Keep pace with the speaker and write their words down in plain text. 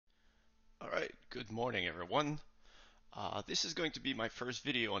Good morning, everyone. This is going to be my first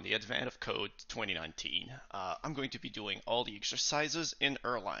video on the Advent of Code 2019. I'm going to be doing all the exercises in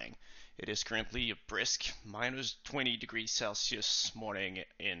Erlang. It is currently a brisk minus 20 degrees Celsius morning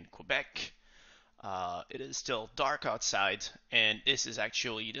in Quebec. It is still dark outside, and this is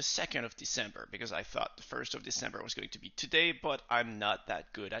actually the 2nd of December because I thought the 1st of December was going to be today, but I'm not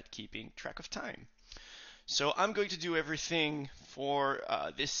that good at keeping track of time. So I'm going to do everything for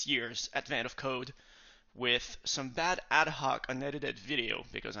this year's Advent of Code with some bad ad hoc unedited video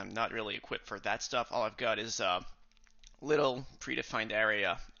because I'm not really equipped for that stuff. All I've got is a little predefined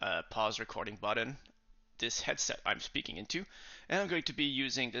area, pause recording button, this headset I'm speaking into, and I'm going to be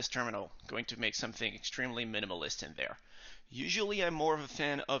using this terminal, going to make something extremely minimalist in there. Usually I'm more of a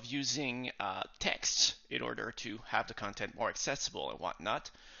fan of using text in order to have the content more accessible and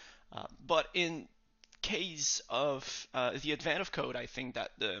whatnot, but in case of the Advent of Code, I think that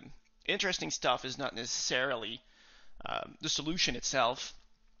the interesting stuff is not necessarily the solution itself,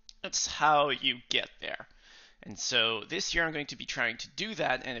 it's how you get there. And so this year I'm going to be trying to do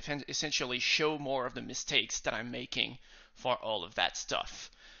that and essentially show more of the mistakes that I'm making for all of that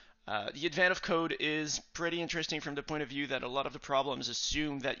stuff. The Advent of Code is pretty interesting from the point of view that a lot of the problems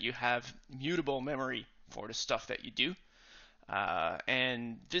assume that you have mutable memory for the stuff that you do.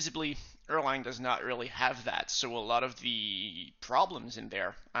 And visibly, Erlang does not really have that, so a lot of the problems in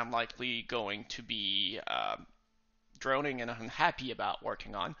there I'm likely going to be droning and unhappy about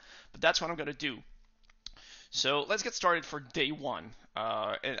working on, but that's what I'm going to do. So let's get started for day one.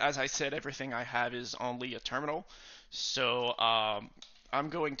 And as I said, everything I have is only a terminal, so I'm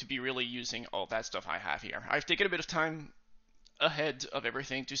going to be really using all that stuff I have here. I've taken a bit of time ahead of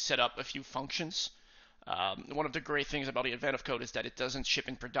everything to set up a few functions. One of the great things about the Advent of Code is that it doesn't ship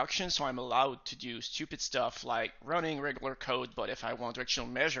in production, so I'm allowed to do stupid stuff like running regular code, but if I want to actually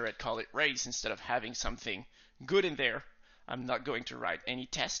measure it, call it race instead of having something good in there. I'm not going to write any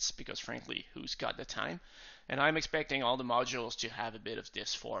tests because frankly, who's got the time? And I'm expecting all the modules to have a bit of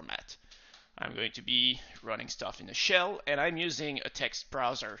this format. I'm going to be running stuff in a shell, and I'm using a text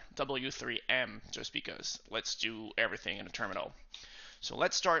browser, W3M, just because let's do everything in a terminal. So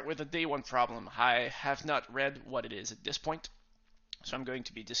let's start with the day one problem. I have not read what it is at this point, so I'm going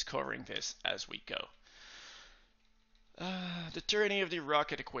to be discovering this as we go. The tyranny of the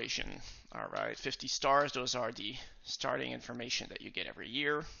rocket equation. All right, 50 stars, those are the starting information that you get every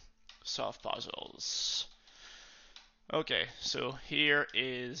year. Solve puzzles. Okay, so here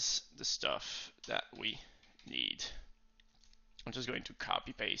is the stuff that we need. I'm just going to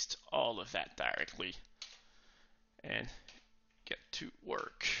copy paste all of that directly and get to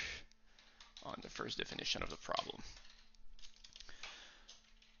work on the first definition of the problem.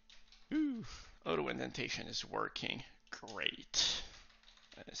 Ooh, auto indentation is working great.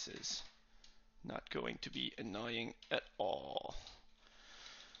 This is not going to be annoying at all.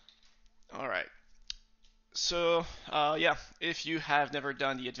 All right. So yeah, if you have never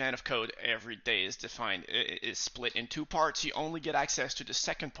done the Advent of Code, every day is defined, is split in two parts. You only get access to the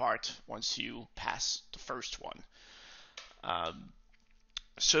second part once you pass the first one.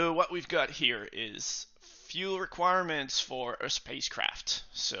 So what we've got here is fuel requirements for a spacecraft.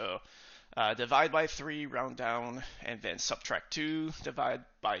 So divide by 3, round down, and then subtract 2, divide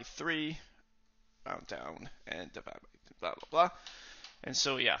by 3, round down, and divide by blah, blah, blah. And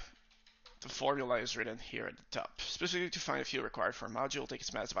so yeah, the formula is written here at the top. Specifically to find a fuel required for a module, take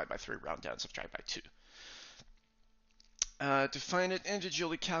its mass, divide by 3, round down, subtract by 2. To find it,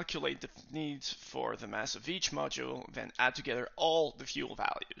 individually calculate the needs for the mass of each module, then add together all the fuel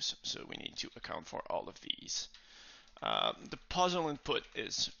values. So we need to account for all of these. The puzzle input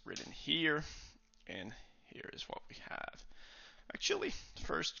is written here, and here is what we have. Actually, the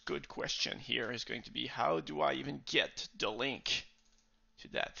first good question here is going to be, how do I even get the link to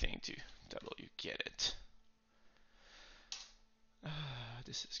that thing to get it?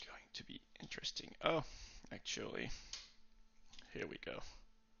 This is going to be interesting. Oh, actually, here we go.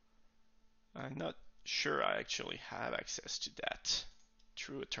 I'm not sure I actually have access to that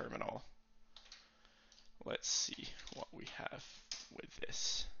through a terminal. Let's see what we have with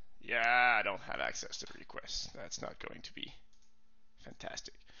this. Yeah, I don't have access to the request. That's not going to be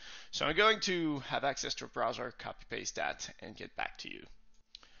fantastic. So I'm going to have access to a browser, copy paste that, and get back to you.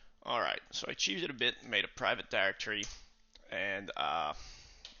 Alright, so I cheated a bit, made a private directory, and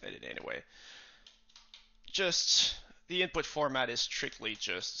did it anyway. Just the input format is strictly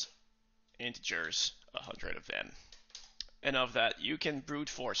just integers, 100 of them. And of that, you can brute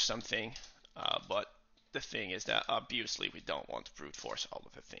force something, but the thing is that obviously we don't want to brute force all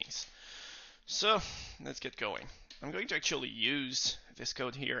of the things. So let's get going. I'm going to actually use this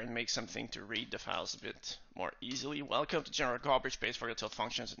code here and make something to read the files a bit more easily. Welcome to general garbage space for util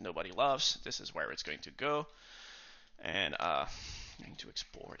functions that nobody loves. This is where it's going to go. And I'm going to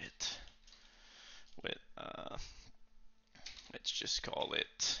export it with, let's just call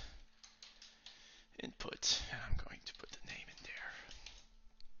it input. And I'm going to put the name in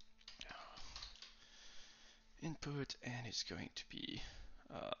there. Input, and it's going to be,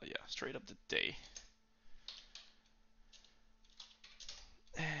 yeah, straight up the day.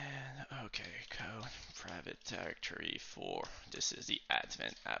 And okay, code private directory for this is the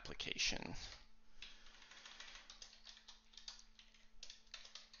Advent application.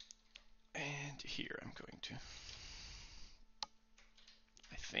 And here I'm going to,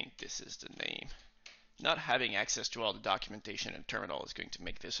 I think this is the name. Not having access to all the documentation in terminal is going to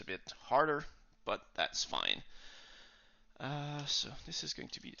make this a bit harder, but that's fine. So this is going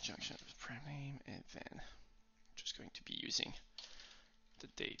to be the junction of the prime name, and then I'm just going to be using the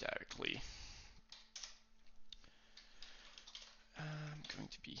day directly. I'm going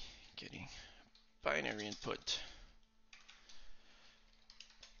to be getting binary input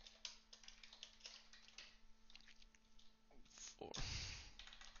for,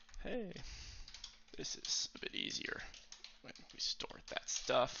 hey, this is a bit easier when we store that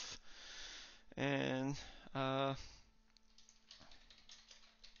stuff. And I'm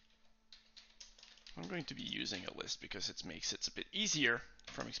going to be using a list because it makes it a bit easier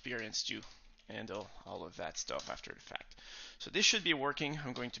from experience to handle all of that stuff after the fact. So this should be working.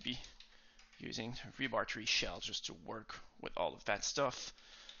 I'm going to be using rebar tree shell just to work with all of that stuff.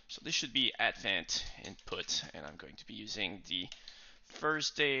 So this should be Advent input, and I'm going to be using the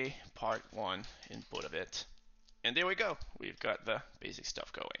first day part 1 input of it. And there we go. We've got the basic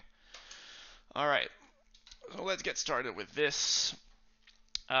stuff going. All right, so let's get started with this.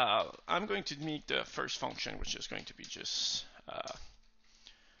 I'm going to meet the first function, which is going to be just the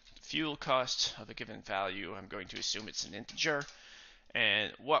fuel cost of a given value. I'm going to assume it's an integer.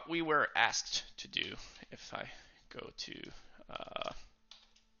 And what we were asked to do, if I go to,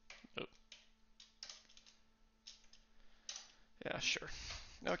 yeah, sure.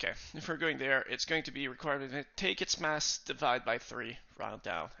 Okay, if we're going there, it's going to be required to take its mass, divide by 3, round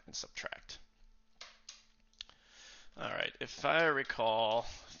down, and subtract. All right, if I recall,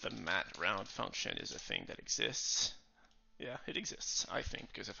 the mat round function is a thing that exists. Yeah, it exists, I think,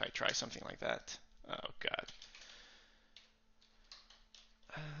 because if I try something like that, oh god.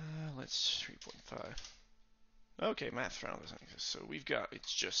 Let's 3.5. Okay, math round doesn't exist, so we've got,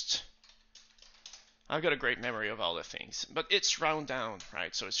 it's just, I've got a great memory of all the things, but it's round down,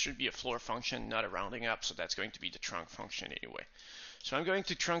 right? So it should be a floor function, not a rounding up, so that's going to be the trunk function anyway. So I'm going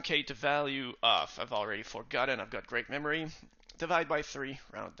to truncate the value of, I've already forgotten, I've got great memory, divide by 3,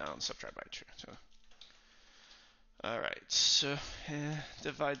 round down, subtract by 2. So, all right, so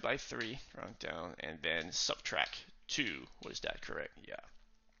divide by 3, round down, and then subtract 2. Was that correct?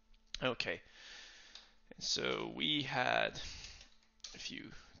 Yeah. Okay. And so we had a few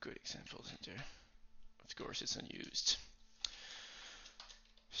good examples in there. Of course, it's unused.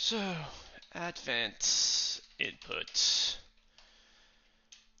 So, Advent input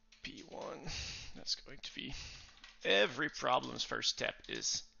P1. That's going to be every problem's first step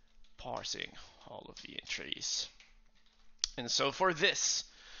is parsing all of the entries. And so for this,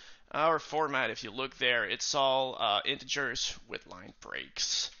 our format, if you look there, it's all integers with line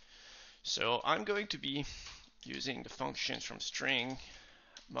breaks. So I'm going to be using the functions from string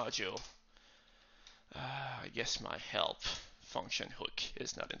module. I guess my help function hook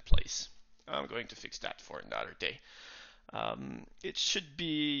is not in place. I'm going to fix that for another day. It should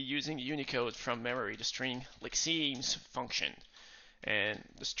be using Unicode from memory, the string lexemes function. And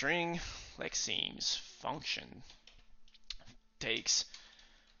the string lexemes function takes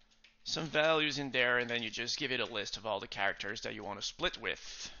some values in there, and then you just give it a list of all the characters that you want to split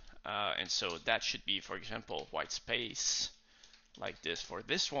with. And so that should be, for example, white space, like this for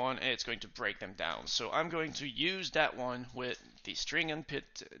this one, and it's going to break them down. So I'm going to use that one with the string input,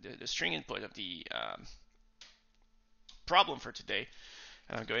 the string input of the problem for today,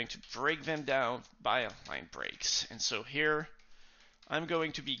 and I'm going to break them down by line breaks. And so here I'm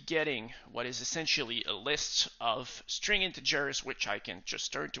going to be getting what is essentially a list of string integers, which I can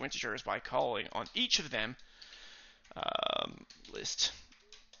just turn to integers by calling on each of them list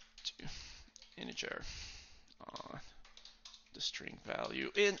to integer on the string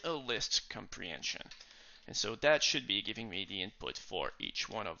value in a list comprehension. And so that should be giving me the input for each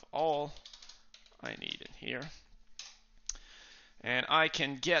one of all I need in here. And I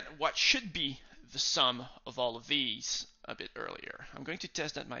can get what should be the sum of all of these a bit earlier. I'm going to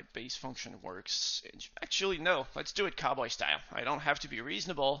test that my base function works. Actually, no, let's do it cowboy style. I don't have to be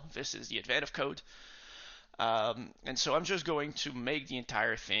reasonable. This is the advent of code. And so I'm just going to make the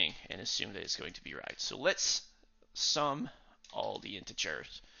entire thing and assume that it's going to be right. So let's sum all the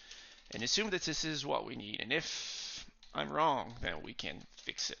integers and assume that this is what we need. And if I'm wrong, then we can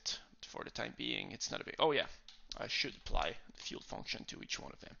fix it. For the time being, it's not a big... Oh yeah, I should apply the field function to each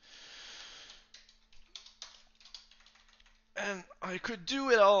one of them. And I could do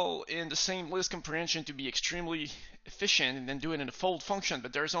it all in the same list comprehension to be extremely efficient and then do it in a fold function,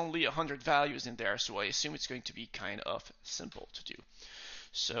 but there's only 100 values in there, so I assume it's going to be kind of simple to do.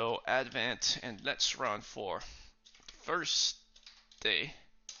 So advent, and let's run for the first day.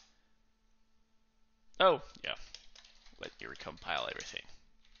 Oh, yeah. Let me recompile everything.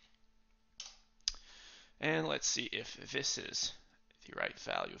 And let's see if this is the right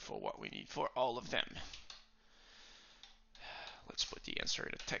value for what we need for all of them. Let's put the answer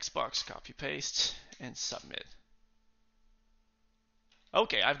in a text box, copy paste, and submit.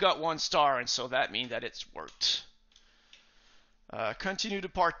 Okay, I've got 1 star, and so that means that it's worked. Continue to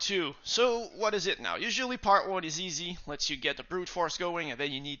part 2. So what is it now? Usually part 1 is easy, lets you get the brute force going, and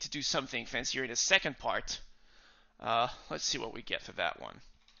then you need to do something fancier in the second part. Let's see what we get for that one.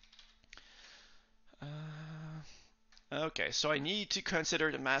 Okay, so I need to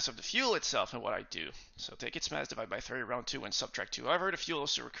consider the mass of the fuel itself and what I do. So take its mass, divide by 30, round 2, and subtract 2. However, the fuel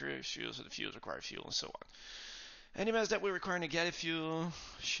also requires fuel, so the fuels require fuel, and so on. Any mass that we require negative fuel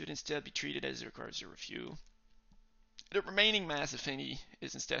should instead be treated as it requires 0 fuel. The remaining mass, if any,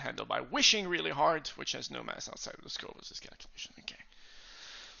 is instead handled by wishing really hard, which has no mass outside of the scope of this calculation. Okay.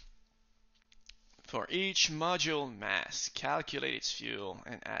 For each module mass, calculate its fuel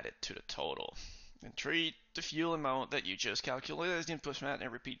and add it to the total. And treat the fuel amount that you just calculated as the input mass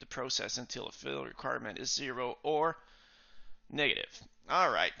and repeat the process until the fuel requirement is 0 or negative.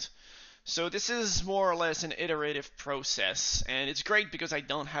 Alright, so this is more or less an iterative process, and it's great because I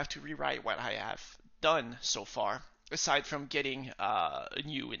don't have to rewrite what I have done so far, aside from getting a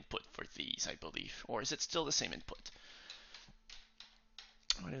new input for these, I believe. Or is it still the same input?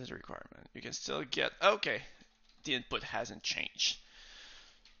 What is the requirement? You can still get... Okay, the input hasn't changed.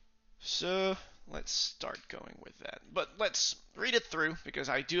 So let's start going with that. But let's read it through, because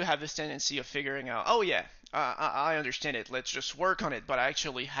I do have this tendency of figuring out, oh yeah, I understand it, let's just work on it, but I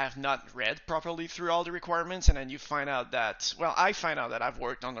actually have not read properly through all the requirements, and then you find out that, well, I find out that I've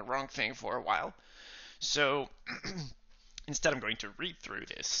worked on the wrong thing for a while. So instead I'm going to read through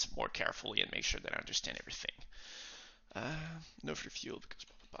this more carefully and make sure that I understand everything. No free fuel because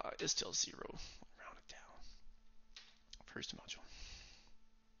blah, blah, blah, is still 0. Round it down. First module.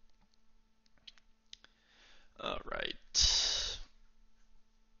 Alright.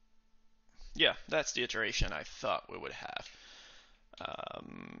 Yeah, that's the iteration I thought we would have.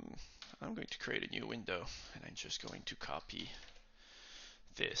 I'm going to create a new window, and I'm just going to copy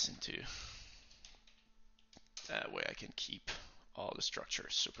this into... That way I can keep all the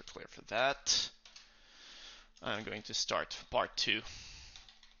structures super clear for that. I'm going to start part 2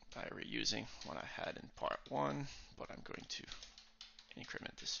 by reusing what I had in part 1, but I'm going to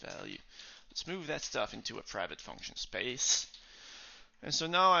increment this value. Let's move that stuff into a private function space. And so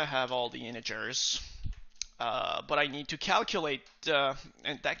now I have all the integers, but I need to calculate,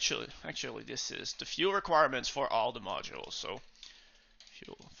 and actually this is the fuel requirements for all the modules. So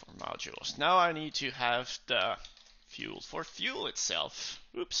fuel for modules. Now I need to have the fuel for fuel itself.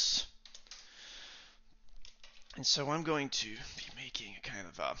 Oops. And so I'm going to be making a kind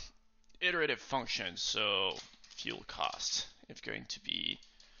of a iterative function. So fuel cost is going to be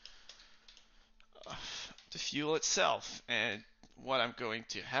the fuel itself, and what I'm going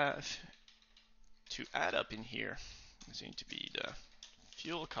to have to add up in here is going to be the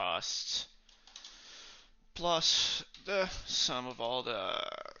fuel cost plus the sum of all the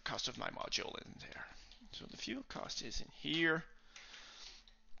cost of my module in there. So the fuel cost is in here,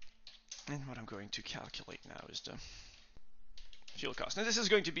 and what I'm going to calculate now is the fuel cost. Now this is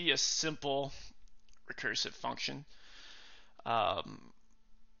going to be a simple recursive function,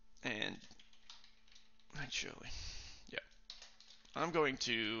 and actually, yeah, I'm going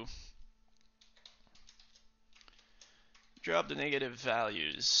to drop the negative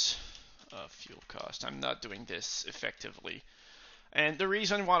values of fuel cost. I'm not doing this effectively. And the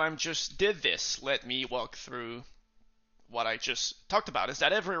reason why I just did this, let me walk through what I just talked about, is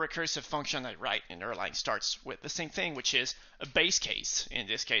that every recursive function I write in Erlang starts with the same thing, which is a base case. In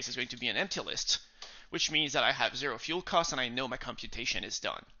this case, it's going to be an empty list, which means that I have 0 fuel cost and I know my computation is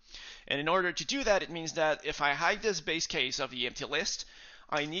done. And in order to do that, it means that if I hide this base case of the empty list,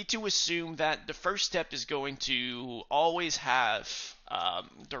 I need to assume that the first step is going to always have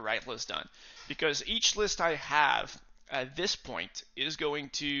the right list done, because each list I have at this point is going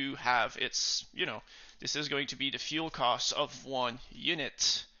to have its, this is going to be the fuel cost of one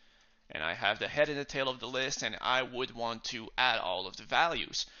unit. And I have the head and the tail of the list, and I would want to add all of the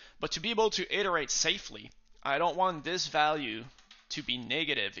values. But to be able to iterate safely, I don't want this value to be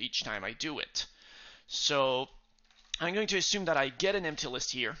negative each time I do it. So I'm going to assume that I get an empty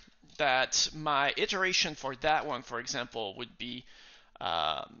list here, that my iteration for that one, for example, would be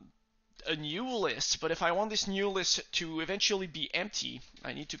a new list. But if I want this new list to eventually be empty,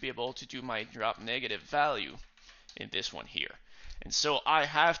 I need to be able to do my drop negative value in this one here. And so I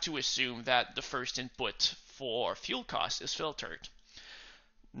have to assume that the first input for fuel cost is filtered.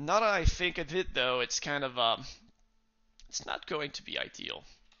 Now that I think of it, though, it's kind of it's not going to be ideal.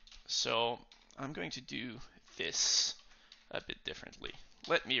 So I'm going to do this a bit differently.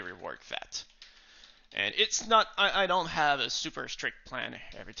 Let me rework that. And it's not, I don't have a super strict plan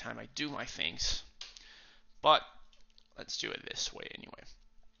every time I do my things, but let's do it this way anyway.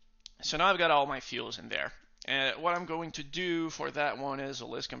 So now I've got all my fuels in there. And what I'm going to do for that one is a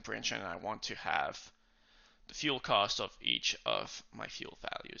list comprehension. I want to have the fuel cost of each of my fuel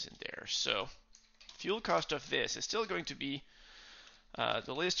values in there. So fuel cost of this is still going to be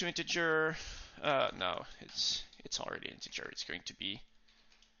the list to integer. No, it's already integer. It's going to be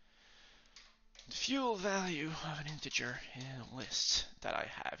the fuel value of an integer in a list that I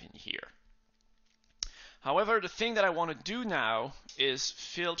have in here. However, the thing that I want to do now is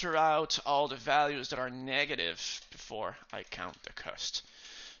filter out all the values that are negative before I count the cost.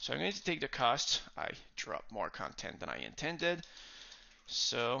 So I'm going to take the cost. I drop more content than I intended.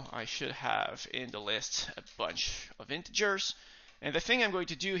 So I should have in the list a bunch of integers. And the thing I'm going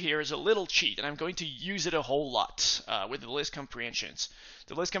to do here is a little cheat, and I'm going to use it a whole lot with the list comprehensions.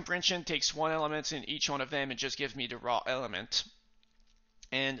 The list comprehension takes one element in each one of them and just gives me the raw element.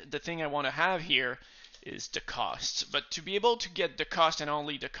 And the thing I want to have here is the cost. But to be able to get the cost and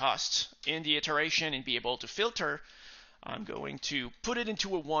only the cost in the iteration and be able to filter, I'm going to put it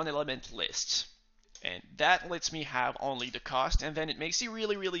into a one element list. And that lets me have only the cost, and then it makes it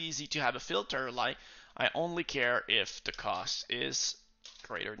really, really easy to have a filter like I only care if the cost is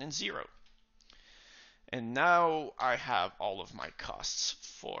greater than 0. And now I have all of my costs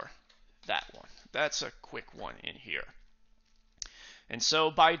for that one. That's a quick one in here. And so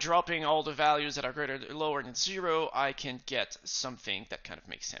by dropping all the values that are lower than 0, I can get something that kind of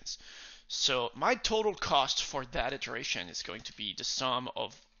makes sense. So my total cost for that iteration is going to be the sum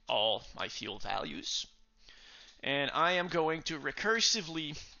of all my fuel values. And I am going to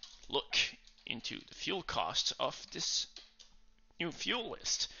recursively look into the fuel cost of this new fuel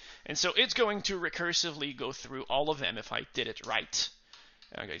list. And so it's going to recursively go through all of them if I did it right.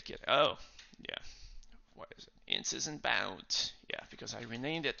 And I'm going to get, oh, yeah. What is it? Ints isn't bound. Yeah, because I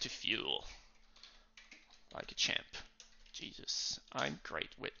renamed it to fuel. Like a champ. Jesus, I'm great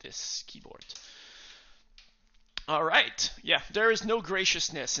with this keyboard. All right. Yeah, there is no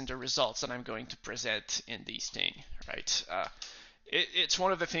graciousness in the results that I'm going to present in these things, right? It's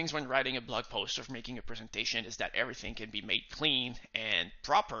one of the things when writing a blog post or making a presentation is that everything can be made clean and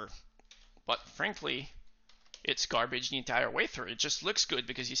proper. But frankly, it's garbage the entire way through. It just looks good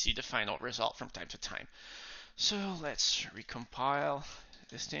because you see the final result from time to time. So let's recompile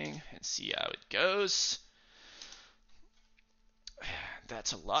this thing and see how it goes.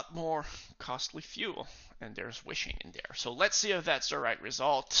 That's a lot more costly fuel, and there's wishing in there. So let's see if that's the right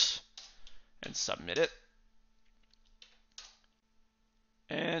result and submit it.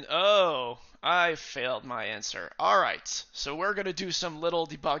 And oh, I failed my answer. All right, so we're gonna do some little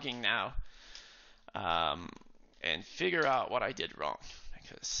debugging now and figure out what I did wrong,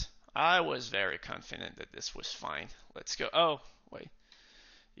 because I was very confident that this was fine. Let's go. Oh, wait.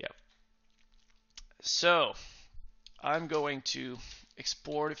 Yep. So I'm going to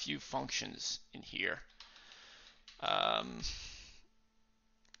export a few functions in here.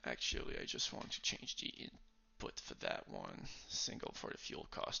 Actually, I just want to change the input for that one. Single for the fuel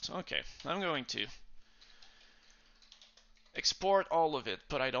cost. Okay, I'm going to export all of it,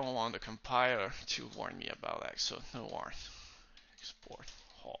 but I don't want the compiler to warn me about that, so no warn. Export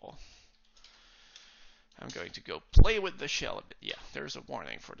all. I'm going to go play with the shell a bit. Yeah, there's a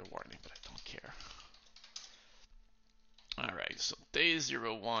warning for the warning, but I don't care. Alright, so day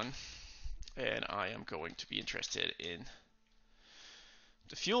 01, and I am going to be interested in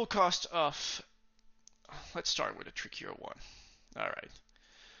the fuel cost of, let's start with a trickier one. Alright,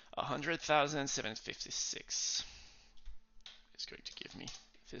 100,756 is going to give me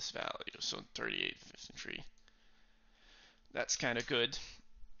this value, so 38.53. That's kind of good.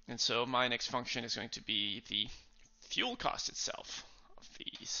 And so my next function is going to be the fuel cost itself of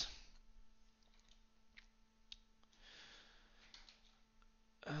these.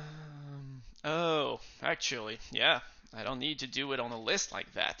 Oh, actually, yeah, I don't need to do it on a list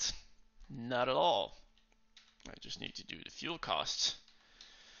like that. Not at all. I just need to do the fuel cost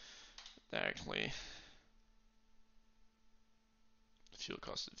directly. The fuel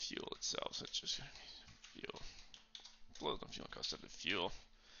cost of the fuel itself, so it's just fuel. Float the fuel cost of the fuel.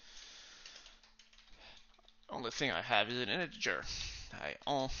 Only thing I have is an integer. I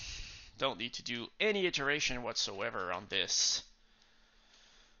don't need to do any iteration whatsoever on this.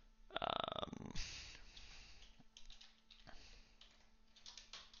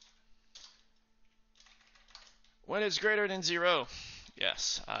 When it's greater than 0,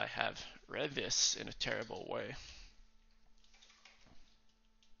 yes, I have read this in a terrible way.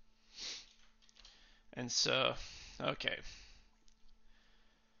 And so, okay.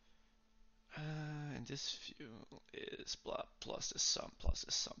 And this fuel is blah plus the sum plus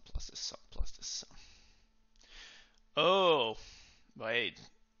the sum plus the sum plus the sum. Oh, wait.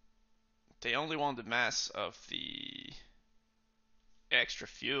 They only want the mass of the extra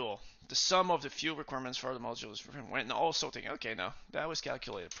fuel. The sum of the fuel requirements for the modules when also thinking, okay, no, that was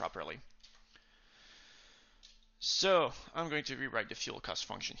calculated properly. So I'm going to rewrite the fuel cost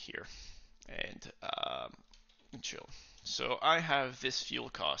function here and chill. So I have this fuel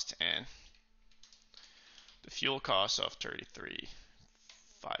cost and the fuel cost of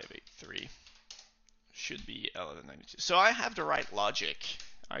 33,583 should be 1192. So I have the right logic.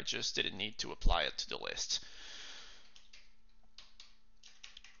 I just didn't need to apply it to the list.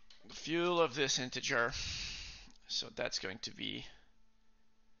 The fuel of this integer, so that's going to be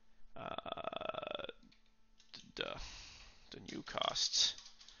the new cost.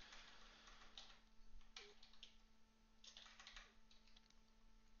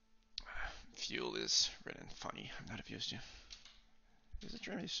 Fuel is written funny. I'm not used to. Is it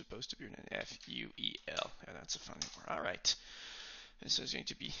really supposed to be written F-U-E-L? Yeah, that's a funny word. All right. This is going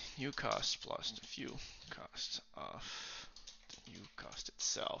to be new cost plus the fuel cost of the new cost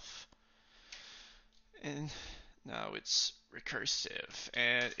itself. And now it's recursive.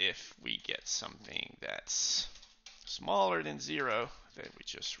 And if we get something that's smaller than 0, then we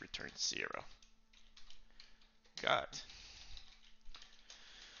just return 0. Got it.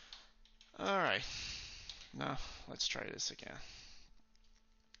 All right. Now let's try this again.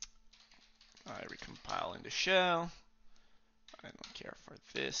 I recompile in the shell. I don't care for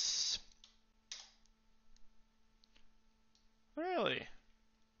this. Really?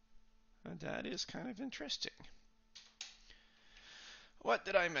 That is kind of interesting. What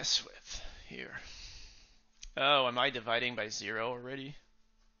did I mess with here? Oh, am I dividing by 0 already?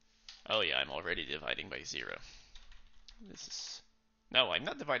 Oh yeah, I'm already dividing by 0. This is... No, I'm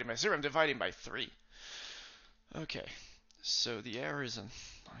not dividing by 0, I'm dividing by 3. Okay, so the error is on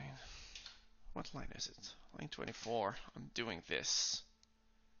line... What line is it? Line 24. I'm doing this.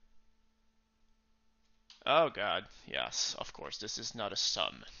 Oh god, yes, of course, this is not a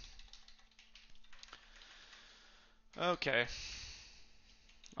sum. Okay.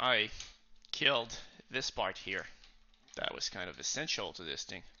 I killed this part here. That was kind of essential to this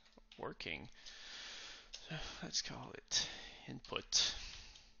thing working. So let's call it input.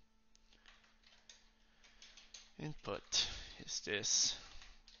 Input is this.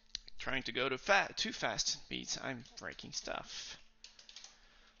 Trying to go too fast means I'm breaking stuff.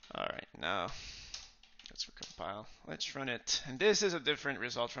 Alright, now let's recompile. Let's run it. And this is a different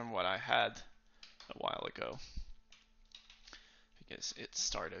result from what I had a while ago, because it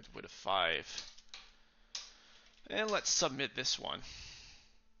started with a 5. And let's submit this one.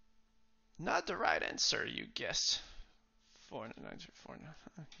 Not the right answer, you guessed. 494.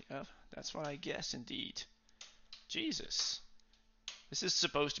 Yeah, that's what I guessed indeed. Jesus. This is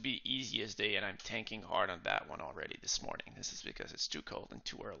supposed to be easy as day, and I'm tanking hard on that one already this morning. This is because it's too cold and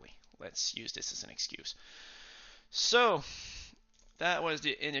too early. Let's use this as an excuse. So, that was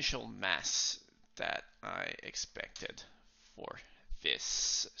the initial mass that I expected for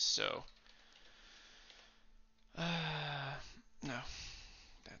this. So, no,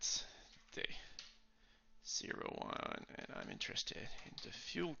 that's the 0, 1, and I'm interested in the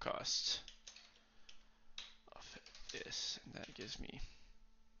fuel cost of this, and that gives me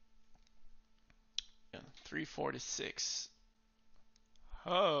 346.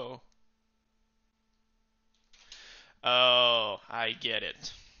 Oh, I get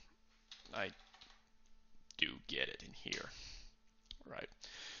it. I do get it in here, right?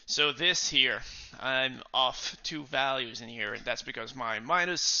 So this here, I'm off 2 values in here, and that's because my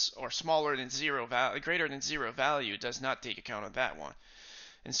minus or smaller than 0 value, greater than 0 value does not take account of that one.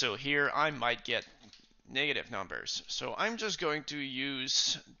 And so here I might get negative numbers. So I'm just going to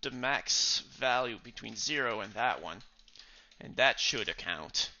use the max value between 0 and that one. And that should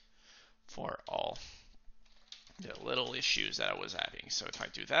account for all the little issues that I was having. So if I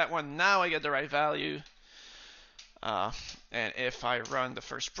do that one, now I get the right value. And if I run the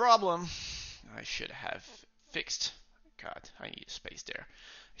first problem, I should have fixed. God, I need a space there.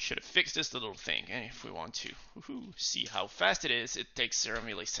 I should have fixed this little thing. And if we want to see how fast it is, it takes 0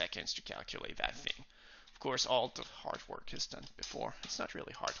 milliseconds to calculate that thing. Of course, all the hard work is done before. It's not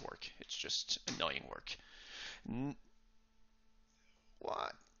really hard work. It's just annoying work.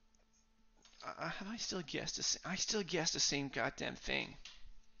 What? Have I still guessed the same? I still guessed the same goddamn thing.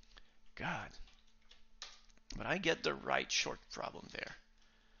 God. But I get the right short problem there.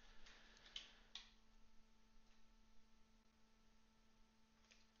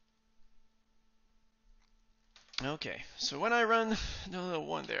 Okay, so when I run the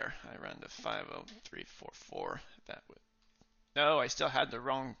one there, I run the 50344. That would. No, I still had the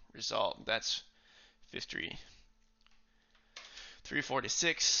wrong result. That's 53.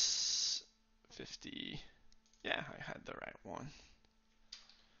 346, 50. Yeah, I had the right one.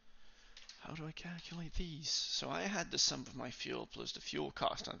 How do I calculate these? So I had the sum of my fuel plus the fuel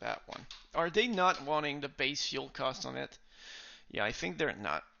cost on that one. Are they not wanting the base fuel cost on it? Yeah, I think they're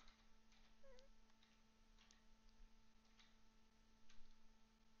not.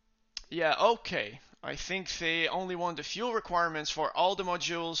 Yeah, okay. I think they only want the fuel requirements for all the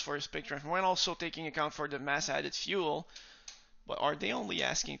modules for a spectrum when also taking account for the mass added fuel. But are they only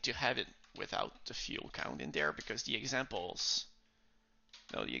asking to have it without the fuel count in there? Because the examples...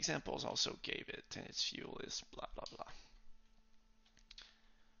 No, the examples also gave it, and its fuel is blah, blah, blah.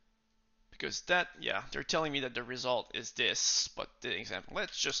 Because that, yeah, they're telling me that the result is this, but the example,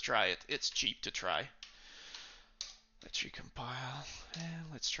 let's just try it. It's cheap to try. Let's recompile, and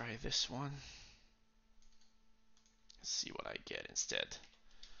let's try this one. Let's see what I get instead.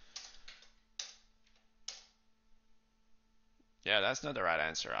 Yeah, that's not the right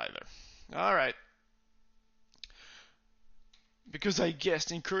answer either. All right. Because I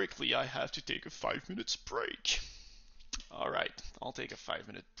guessed incorrectly, I have to take a 5 minutes break. All right, I'll take a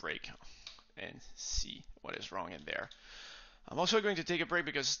 5-minute break and see what is wrong in there. I'm also going to take a break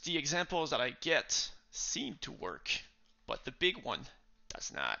because the examples that I get seem to work, but the big one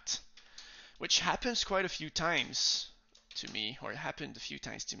does not, which happens quite a few times to me, or it happened a few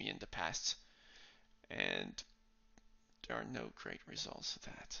times to me in the past, and there are no great results of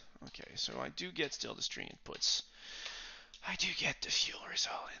that. Okay, so I do get still the string inputs. I do get the fuel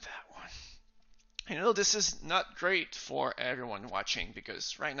result in that one. I know this is not great for everyone watching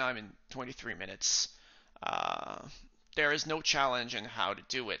because right now I'm in 23 minutes. There is no challenge in how to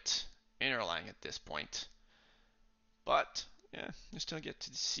do it in Erlang at this point. But, yeah, you still get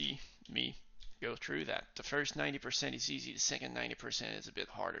to see me go through that. The first 90% is easy, the second 90% is a bit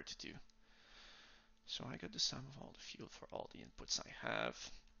harder to do. So I got the sum of all the fuel for all the inputs I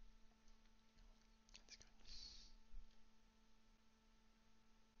have.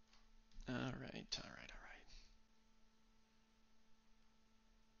 All right.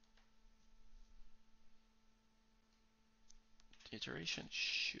 The iteration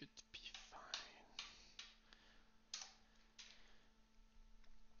should be fine.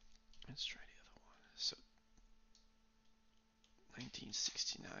 Let's try the other one. So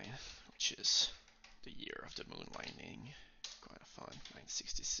 1969, which is the year of the moon landing. Quite fun.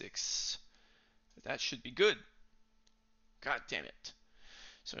 966. That should be good. God damn it.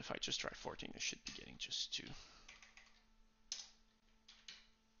 So if I just try 14, I should be getting just 2.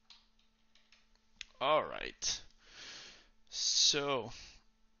 All right. So,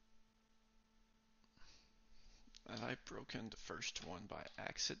 have I broken the first one by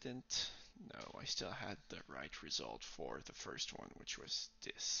accident? No, I still had the right result for the first one, which was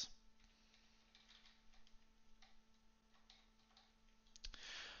this.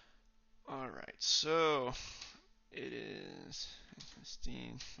 All right, so it is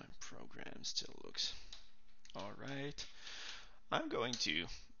 15. My program still looks all right. I'm going to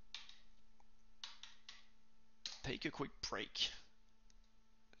take a quick break.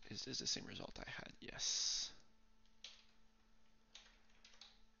 Is this the same result I had? Yes.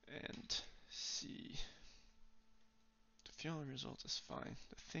 And see. The fuel result is fine.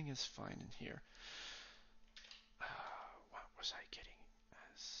 The thing is fine in here. What was I getting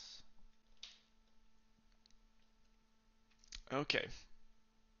as? Okay.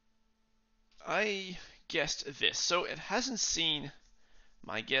 I guessed this. So it hasn't seen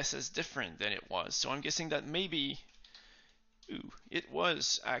my guess as different than it was. So I'm guessing that maybe it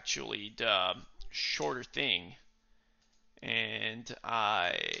was actually the shorter thing. and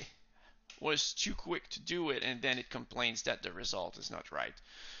I was too quick to do it, and then it complains that the result is not right.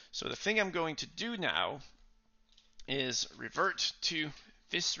 So the thing I'm going to do now is revert to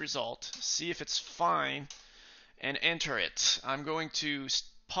this result, see if it's fine, and enter it. I'm going to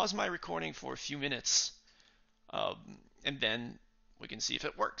pause my recording for a few minutes, and then we can see if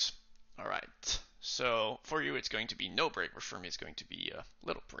it works. All right. So for you, it's going to be no break, but for me, it's going to be a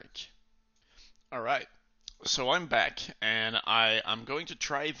little break. All right. So I'm back, and I'm going to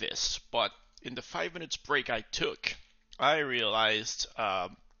try this, but in the 5 minutes break I took, I realized a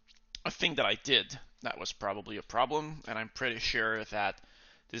thing that I did that was probably a problem, and I'm pretty sure that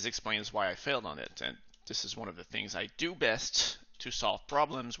this explains why I failed on it. And this is one of the things I do best to solve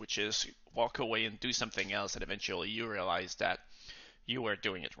problems, which is walk away and do something else, and eventually you realize that you were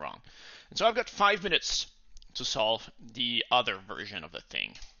doing it wrong. And so I've got 5 minutes to solve the other version of the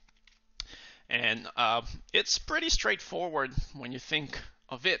thing. And it's pretty straightforward when you think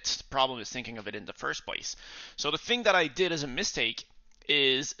of it. The problem is thinking of it in the first place. So the thing that I did as a mistake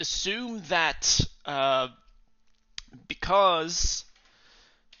is assume that because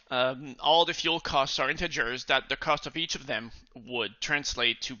all the fuel costs are integers, that the cost of each of them would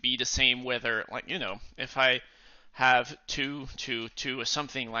translate to be the same whether, like, if I have 2, 2, 2, or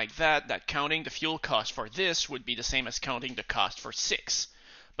something like that, that counting the fuel cost for this would be the same as counting the cost for 6.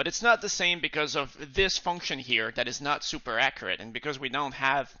 But it's not the same because of this function here that is not super accurate, and because we don't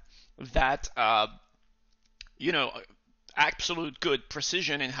have that, absolute good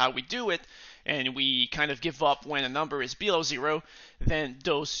precision in how we do it, and we kind of give up when a number is below 0, then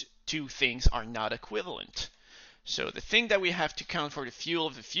those two things are not equivalent. So the thing that we have to count for the fuel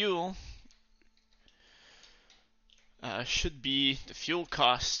of the fuel should be the fuel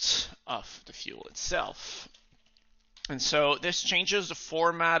costs of the fuel itself. And so this changes the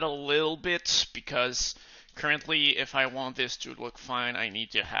format a little bit, because currently if I want this to look fine, I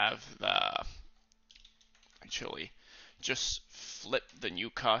need to have actually just flip the new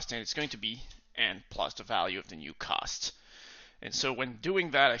cost, and it's going to be n plus the value of the new cost. And so when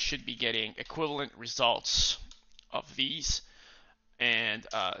doing that, I should be getting equivalent results of these, and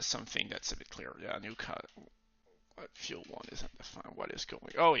something that's a bit clearer. Yeah, new cost. What fuel one isn't defined. What is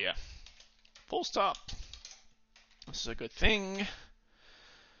going? Oh yeah, full stop. This is a good thing.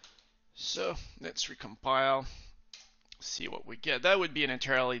 So let's recompile, see what we get. That would be an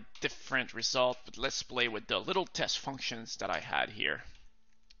entirely different result, but let's play with the little test functions that I had here.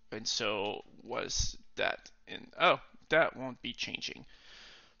 And so was that in, oh, that won't be changing.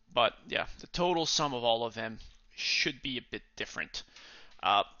 But yeah, the total sum of all of them should be a bit different.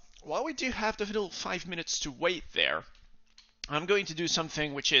 While we do have the little 5 minutes to wait there, I'm going to do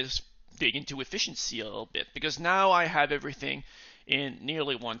something which is dig into efficiency a little bit, because now I have everything in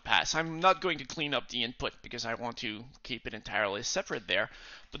nearly one pass. I'm not going to clean up the input because I want to keep it entirely separate there,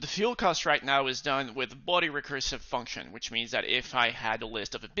 but the fuel cost right now is done with body recursive function, which means that if I had a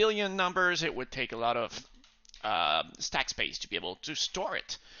list of 1 billion numbers, it would take a lot of stack space to be able to store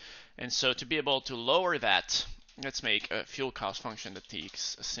it. And so to be able to lower that, let's make a fuel cost function that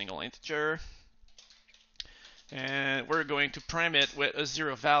takes a single integer, and we're going to prime it with a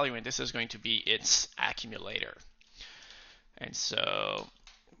 0 value, and this is going to be its accumulator. And so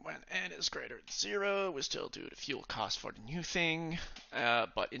when n is greater than 0, we still do the fuel cost for the new thing,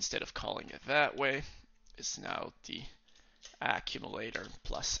 but instead of calling it that way, it's now the accumulator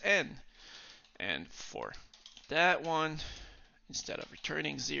plus n. And for that one, instead of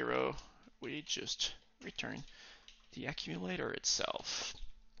returning 0, we just return the accumulator itself.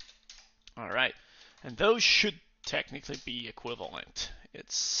 All right, and those should technically be equivalent.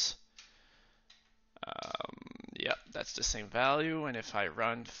 It's yeah, that's the same value, and if I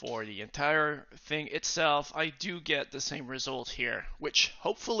run for the entire thing itself, I do get the same result here, which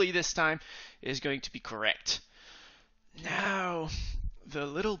hopefully this time is going to be correct. Now, the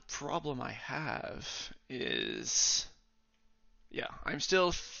little problem I have is, yeah, I'm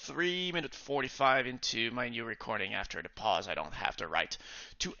still 3 minutes 45 into my new recording after the pause. I don't have the right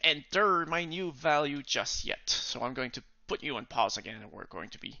to enter my new value just yet. So I'm going to put you on pause again, and we're going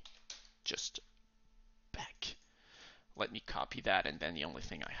to be just back. Let me copy that, and then the only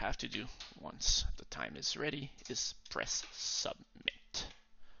thing I have to do once the time is ready is press submit.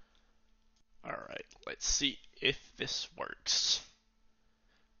 Alright, let's see if this works.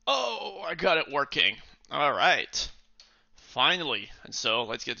 Oh, I got it working. Alright. Finally. And so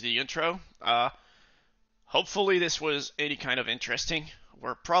let's get to the intro. Hopefully this was any kind of interesting.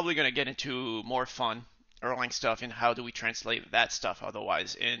 We're probably going to get into more fun Erlang stuff and how do we translate that stuff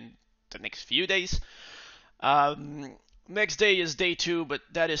otherwise in the next few days. Next day is day 2, but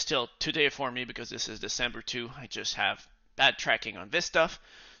that is still today for me because this is December 2. I just have bad tracking on this stuff.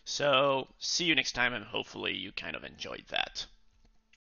 So see you next time, and hopefully you kind of enjoyed that.